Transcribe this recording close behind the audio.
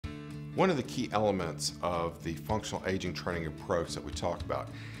One of the key elements of the functional aging training approach that we talk about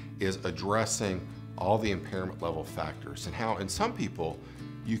is addressing all the impairment level factors, and how in some people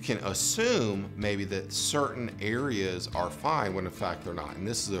you can assume maybe that certain areas are fine when in fact they're not. And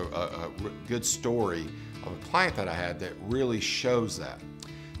this is a good story of a client that I had that really shows that.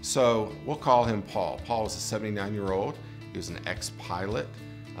 So we'll call him Paul. Paul was a 79-year-old. He was an ex-pilot.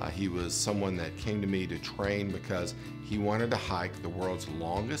 He was someone that came to me to train because he wanted to hike the world's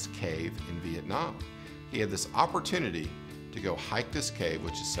longest cave in Vietnam. He had this opportunity to go hike this cave,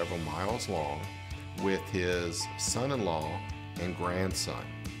 which is several miles long, with his son-in-law and grandson.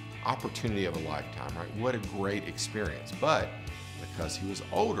 Opportunity of a lifetime, right? What a great experience. But because he was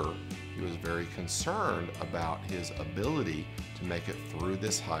older, he was very concerned about his ability to make it through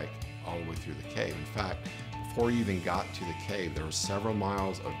this hike all the way through the cave. In fact, before he even got to the cave, there were several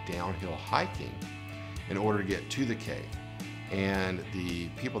miles of downhill hiking in order to get to the cave. And the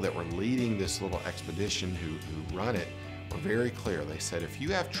people that were leading this little expedition who run it were very clear. They said, if you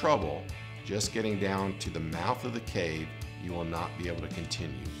have trouble just getting down to the mouth of the cave, you will not be able to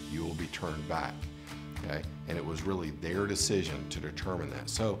continue. You will be turned back. Okay? And it was really their decision to determine that.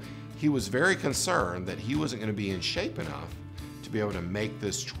 So he was very concerned that he wasn't going to be in shape enough to be able to make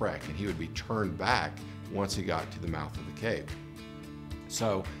this trek, and he would be turned back once he got to the mouth of the cave.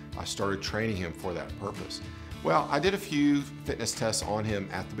 So I started training him for that purpose. Well, I did a few fitness tests on him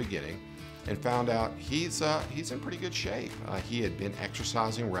at the beginning and found out he's in pretty good shape. He had been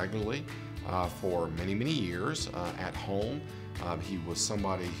exercising regularly for many, many years at home. He was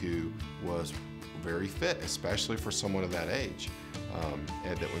somebody who was very fit, especially for someone of that age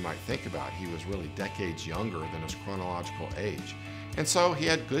and that we might think about. He was really decades younger than his chronological age. And so he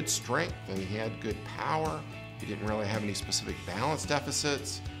had good strength and he had good power. He didn't really have any specific balance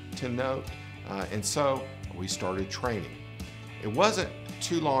deficits to note. And so we started training. It wasn't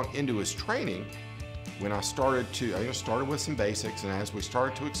too long into his training when I started with some basics, and as we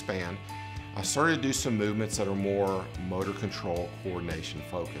started to expand, I started to do some movements that are more motor control, coordination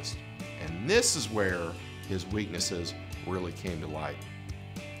focused. And this is where his weaknesses really came to light.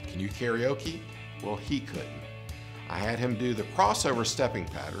 Can you karaoke? Well, he couldn't. I had him do the crossover stepping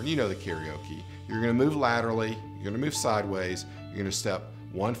pattern. You know the karaoke. You're going to move laterally, you're going to move sideways, you're going to step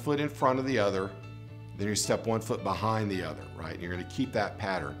one foot in front of the other, then you step one foot behind the other, right? And you're going to keep that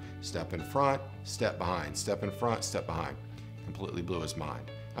pattern. Step in front, step behind, step in front, step behind. Completely blew his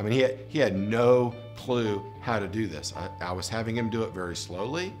mind. I mean, he had no clue how to do this. I was having him do it very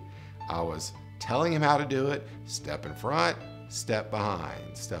slowly. I was telling him how to do it. Step in front, step behind,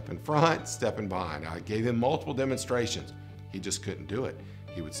 step in front, step in behind. I gave him multiple demonstrations. He just couldn't do it.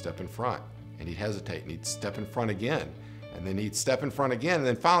 He would step in front and he'd hesitate and he'd step in front again, and then he'd step in front again, and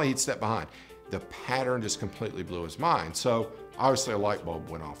then finally he'd step behind. The pattern just completely blew his mind. So obviously a light bulb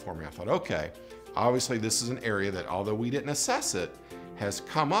went off for me. I thought, okay, obviously this is an area that, although we didn't assess it, has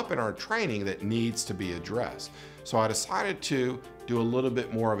come up in our training that needs to be addressed. So I decided to do a little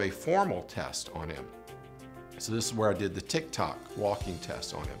bit more of a formal test on him. So this is where I did the tick-tock walking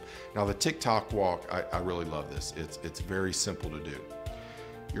test on him. Now the tick-tock walk, I really love this. It's very simple to do.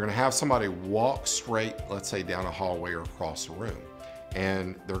 You're gonna have somebody walk straight, let's say down a hallway or across a room.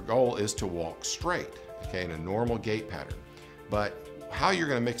 And their goal is to walk straight, okay, in a normal gait pattern. But how you're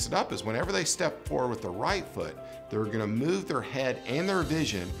gonna mix it up is whenever they step forward with the right foot, they're gonna move their head and their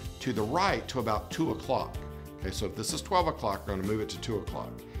vision to the right to about 2 o'clock. Okay, so if this is 12 o'clock, they're gonna move it to 2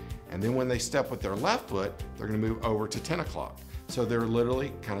 o'clock. And then when they step with their left foot, they're gonna move over to 10 o'clock. So they're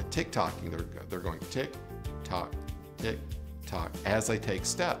literally kind of tick-tocking. They're going tick-tock, tick-tock as they take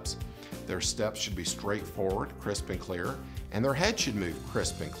steps. Their steps should be straightforward, crisp and clear, and their head should move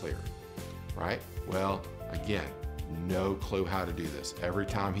crisp and clear, right? Well, again, no clue how to do this. Every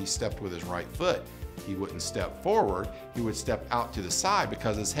time he stepped with his right foot, he wouldn't step forward, he would step out to the side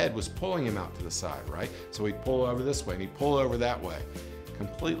because his head was pulling him out to the side, right? So he'd pull over this way and he'd pull over that way.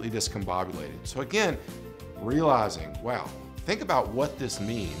 Completely discombobulated. So again, realizing, wow, think about what this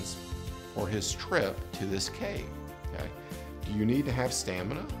means for his trip to this cave, okay? Do you need to have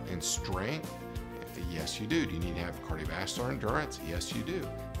stamina and strength? Yes, you do. Do you need to have cardiovascular endurance? Yes, you do.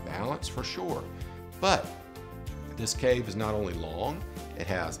 Balance for sure. But this cave is not only long, it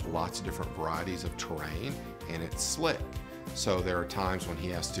has lots of different varieties of terrain, and it's slick. So there are times when he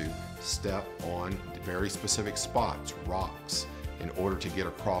has to step on very specific spots, rocks, in order to get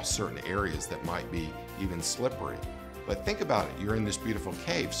across certain areas that might be even slippery. But think about it, you're in this beautiful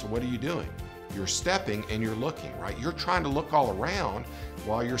cave, so what are you doing? You're stepping and you're looking, right? You're trying to look all around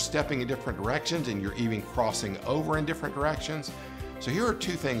while you're stepping in different directions, and you're even crossing over in different directions. So here are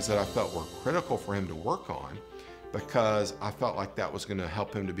two things that I felt were critical for him to work on because I felt like that was going to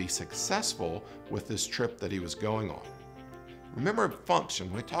help him to be successful with this trip that he was going on. Remember function.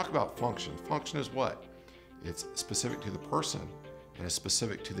 When we talk about function, function is what? It's specific to the person and it's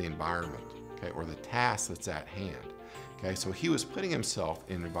specific to the environment, okay, or the task that's at hand. Okay, so he was putting himself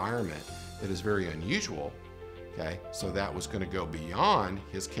in an environment that is very unusual, okay, so that was going to go beyond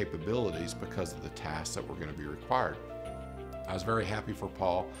his capabilities because of the tasks that were going to be required. I was very happy for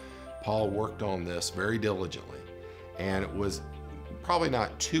Paul. Paul worked on this very diligently, and it was probably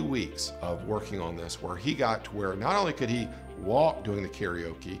not 2 weeks of working on this where he got to where not only could he walk doing the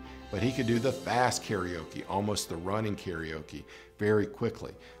karaoke, but he could do the fast karaoke, almost the running karaoke, very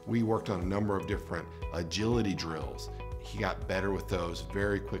quickly. We worked on a number of different agility drills. He got better with those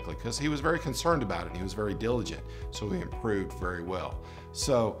very quickly because he was very concerned about it and he was very diligent, so he improved very well.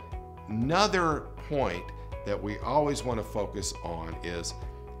 So another point that we always want to focus on is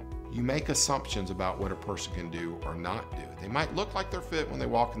you make assumptions about what a person can do or not do. They might look like they're fit when they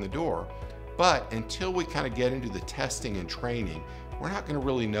walk in the door, but until we kind of get into the testing and training, we're not going to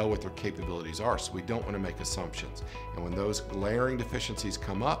really know what their capabilities are, so we don't want to make assumptions. And when those glaring deficiencies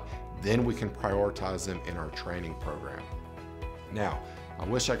come up, then we can prioritize them in our training program. Now, I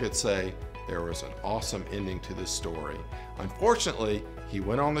wish I could say there was an awesome ending to this story. Unfortunately, he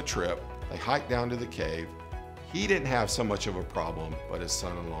went on the trip, they hiked down to the cave. He didn't have so much of a problem, but his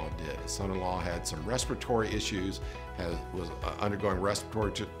son-in-law did. His son-in-law had some respiratory issues, was undergoing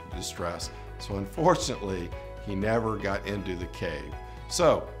respiratory distress. So unfortunately, he never got into the cave.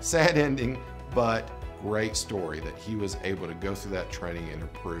 So sad ending, but great story that he was able to go through that training and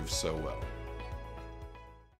improve so well.